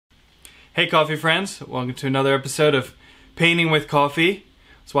Hey coffee friends, welcome to another episode of Painting with Coffee.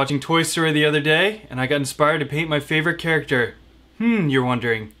 I was watching Toy Story the other day and I got inspired to paint my favorite character. You're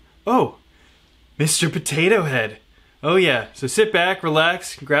wondering. Oh, Mr. Potato Head. Oh yeah, so sit back,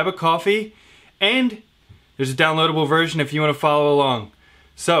 relax, grab a coffee, and there's a downloadable version if you want to follow along.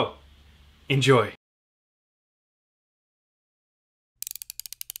 So, enjoy.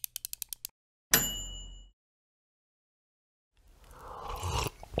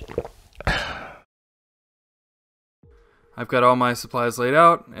 I've got all my supplies laid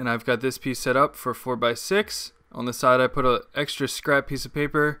out, and I've got this piece set up for 4x6. On the side I put an extra scrap piece of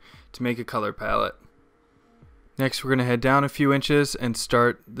paper to make a color palette. Next we're going to head down a few inches and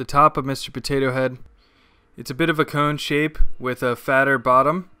start the top of Mr. Potato Head. It's a bit of a cone shape with a fatter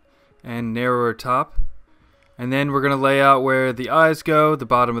bottom and narrower top. And then we're going to lay out where the eyes go, the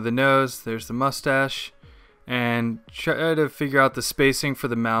bottom of the nose, there's the mustache, and try to figure out the spacing for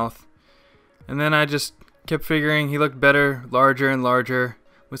the mouth. And then I just kept figuring he looked better, larger and larger,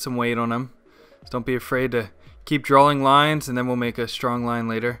 with some weight on him. So don't be afraid to keep drawing lines, and then we'll make a strong line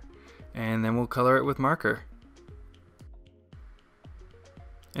later. And then we'll color it with marker.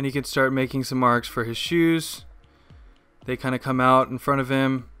 And he can start making some marks for his shoes. They kind of come out in front of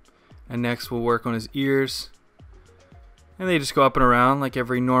him. And next we'll work on his ears. And they just go up and around like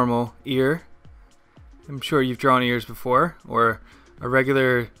every normal ear. I'm sure you've drawn ears before, or a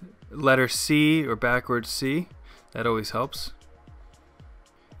regular letter C or backwards C. That always helps.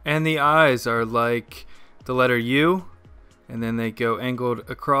 And the eyes are like the letter U, and then they go angled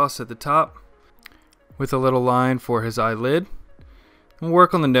across at the top with a little line for his eyelid. We'll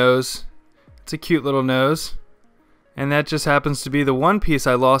work on the nose. It's a cute little nose, and that just happens to be the one piece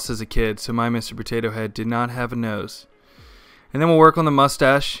I lost as a kid, so my Mr. Potato Head did not have a nose. And then we'll work on the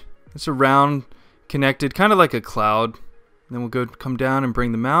mustache. It's a round, connected, kind of like a cloud. Then we'll come down and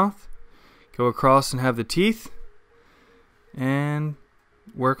bring the mouth, go across and have the teeth, and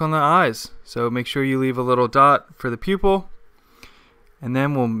work on the eyes. So make sure you leave a little dot for the pupil, and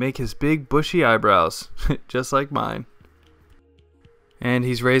then we'll make his big bushy eyebrows, just like mine. And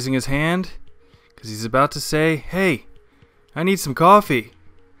he's raising his hand because he's about to say, "Hey, I need some coffee."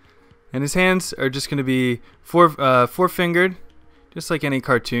 And his hands are just going to be four-fingered, just like any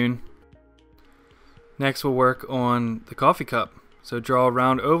cartoon. Next we'll work on the coffee cup. So draw a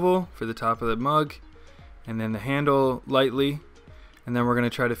round oval for the top of the mug, and then the handle lightly, and then we're going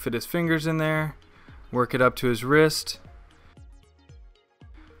to try to fit his fingers in there, work it up to his wrist,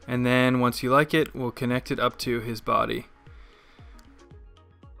 and then once you like it, we'll connect it up to his body.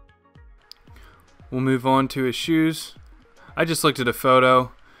 We'll move on to his shoes. I just looked at a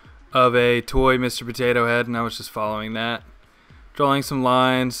photo of a toy Mr. Potato Head and I was just following that, drawing some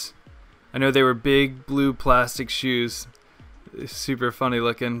lines. I know they were big blue plastic shoes, super funny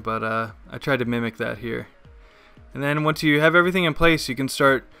looking, but I tried to mimic that here. And then once you have everything in place, you can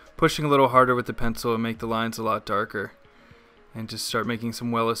start pushing a little harder with the pencil and make the lines a lot darker, and just start making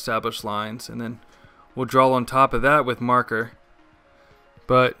some well-established lines. And then we'll draw on top of that with marker,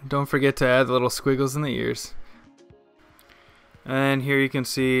 but don't forget to add the little squiggles in the ears. And here you can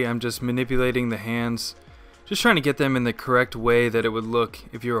see I'm just manipulating the hands, just trying to get them in the correct way that it would look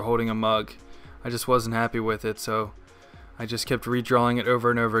if you were holding a mug. I just wasn't happy with it, so I just kept redrawing it over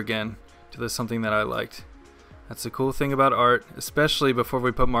and over again till there's something that I liked. That's the cool thing about art, especially before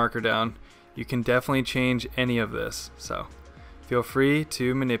we put marker down. You can definitely change any of this, so feel free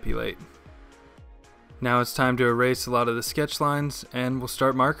to manipulate. Now it's time to erase a lot of the sketch lines, and we'll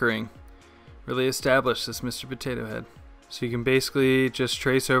start markering. Really establish this Mr. Potato Head. So you can basically just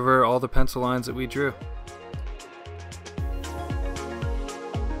trace over all the pencil lines that we drew.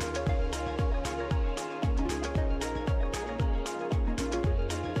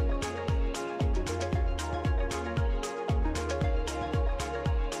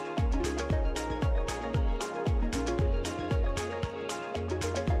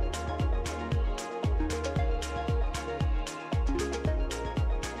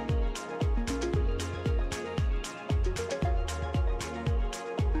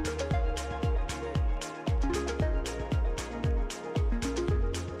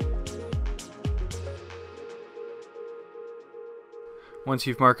 Once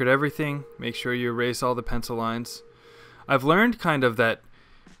you've marked everything, make sure you erase all the pencil lines. I've learned kind of that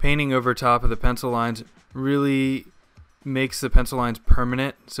painting over top of the pencil lines really makes the pencil lines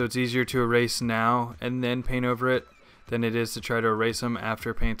permanent, so it's easier to erase now and then paint over it than it is to try to erase them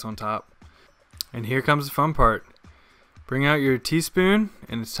after paint's on top. And here comes the fun part. Bring out your teaspoon,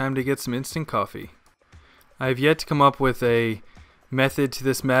 and it's time to get some instant coffee. I have yet to come up with a method to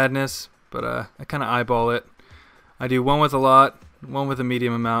this madness, but I kind of eyeball it. I do one with a lot, one with a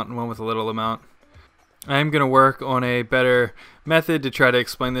medium amount and one with a little amount. I am going to work on a better method to try to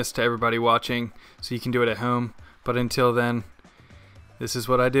explain this to everybody watching so you can do it at home. But until then, this is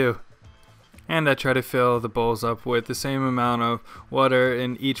what I do. And I try to fill the bowls up with the same amount of water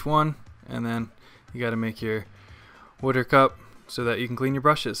in each one. And then you got to make your water cup so that you can clean your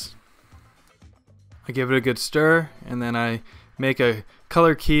brushes. I give it a good stir, and then I make a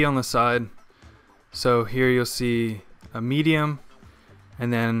color key on the side. So here you'll see a medium,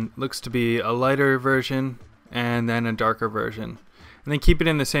 and then looks to be a lighter version, and then a darker version. And then keep it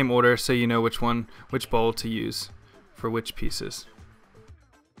in the same order so you know which bowl to use for which pieces.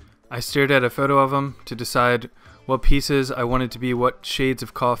 I stared at a photo of them to decide what pieces I wanted to be what shades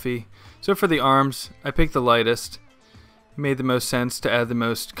of coffee. So for the arms, I picked the lightest. It made the most sense to add the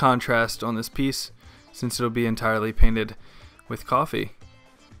most contrast on this piece, since it'll be entirely painted with coffee.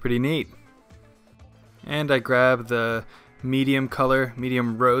 Pretty neat. And I grabbed the medium color,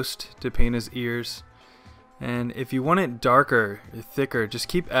 medium roast, to paint his ears. And if you want it darker, thicker, just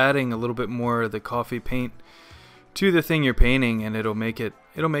keep adding a little bit more of the coffee paint to the thing you're painting, and it'll make it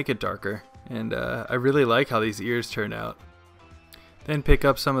darker. And I really like how these ears turn out. Then pick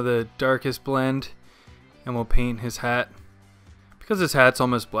up some of the darkest blend, and we'll paint his hat. Because his hat's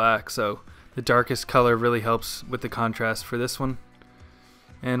almost black, so the darkest color really helps with the contrast for this one.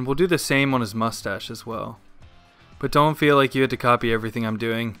 And we'll do the same on his mustache as well. But don't feel like you had to copy everything I'm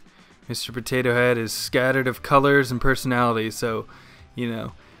doing. Mr. Potato Head is scattered of colors and personalities, so, you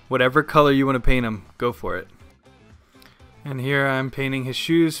know, whatever color you want to paint him, go for it. And here I'm painting his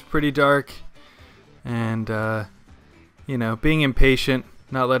shoes pretty dark, and, you know, being impatient,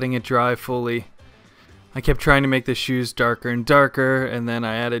 not letting it dry fully. I kept trying to make the shoes darker and darker, and then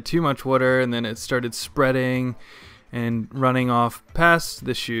I added too much water, and then it started spreading and running off past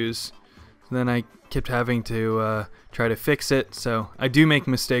the shoes. And then I kept having to try to fix it, so I do make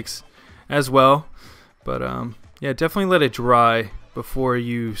mistakes as well. But yeah, definitely let it dry before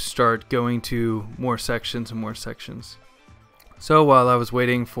you start going to more sections and more sections. So while I was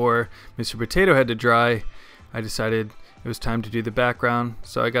waiting for Mr. Potato Head to dry, I decided it was time to do the background.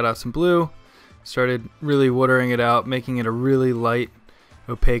 So I got out some blue, started really watering it out, making it a really light,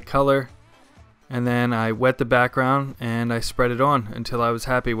 opaque color. And then I wet the background and I spread it on until I was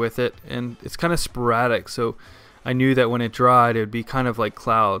happy with it. And it's kind of sporadic, so I knew that when it dried, it would be kind of like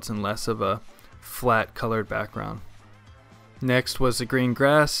clouds and less of a flat colored background. Next was the green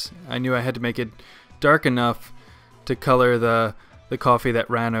grass. I knew I had to make it dark enough to color the coffee that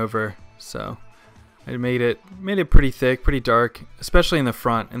ran over. So I made it pretty thick, pretty dark, especially in the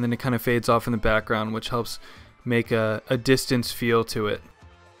front, and then it kind of fades off in the background, which helps make a distance feel to it.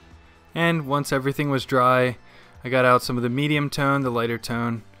 And once everything was dry, I got out some of the medium tone, the lighter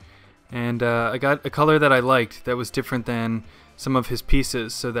tone, and I got a color that I liked that was different than some of his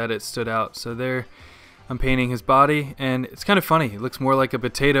pieces so that it stood out. So there I'm painting his body, and it's kind of funny. It looks more like a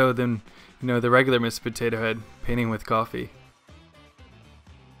potato than, you know, the regular Mr. Potato Head painting with coffee.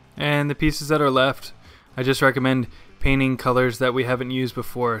 And the pieces that are left, I just recommend painting colors that we haven't used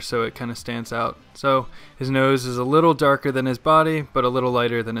before so it kind of stands out. So his nose is a little darker than his body, but a little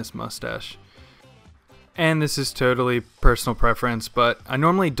lighter than his mustache. And this is totally personal preference, but I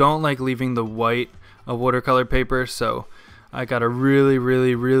normally don't like leaving the white of watercolor paper, so I got a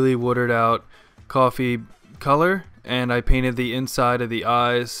really watered out coffee color, and I painted the inside of the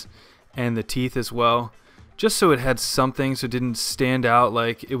eyes and the teeth as well, just so it had something so it didn't stand out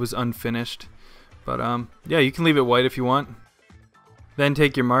like it was unfinished. But yeah, you can leave it white if you want. Then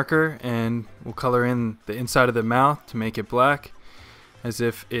take your marker and we'll color in the inside of the mouth to make it black as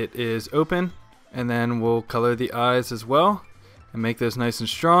if it is open, and then we'll color the eyes as well and make those nice and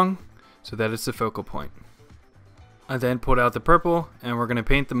strong so that it's the focal point. I then pulled out the purple and we're going to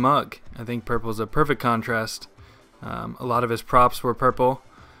paint the mug. I think purple is a perfect contrast. A lot of his props were purple,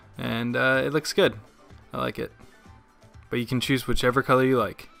 and it looks good. I like it. But you can choose whichever color you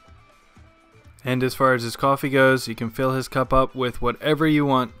like. And as far as his coffee goes, you can fill his cup up with whatever you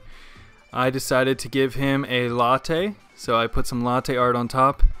want. I decided to give him a latte, so I put some latte art on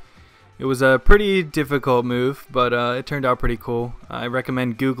top. It was a pretty difficult move, but it turned out pretty cool. I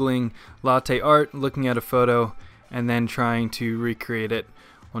recommend Googling latte art, looking at a photo, and then trying to recreate it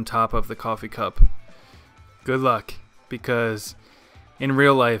on top of the coffee cup. Good luck, because in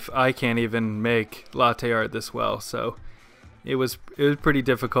real life I can't even make latte art this well, so it was pretty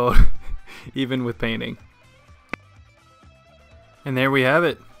difficult even with painting. And there we have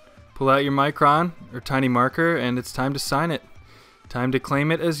it. Pull out your micron or tiny marker and it's time to sign it. Time to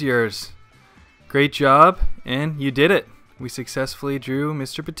claim it as yours. Great job, and you did it. We successfully drew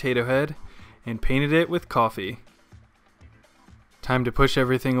Mr. Potato Head and painted it with coffee. Time to push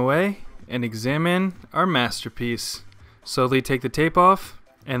everything away and examine our masterpiece. Slowly take the tape off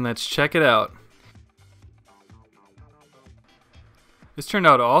and let's check it out. This turned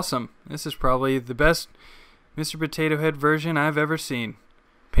out awesome. This is probably the best Mr. Potato Head version I've ever seen.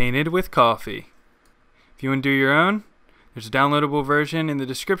 Painted with coffee. If you want to do your own, there's a downloadable version in the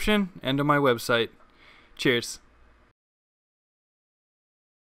description and on my website. Cheers.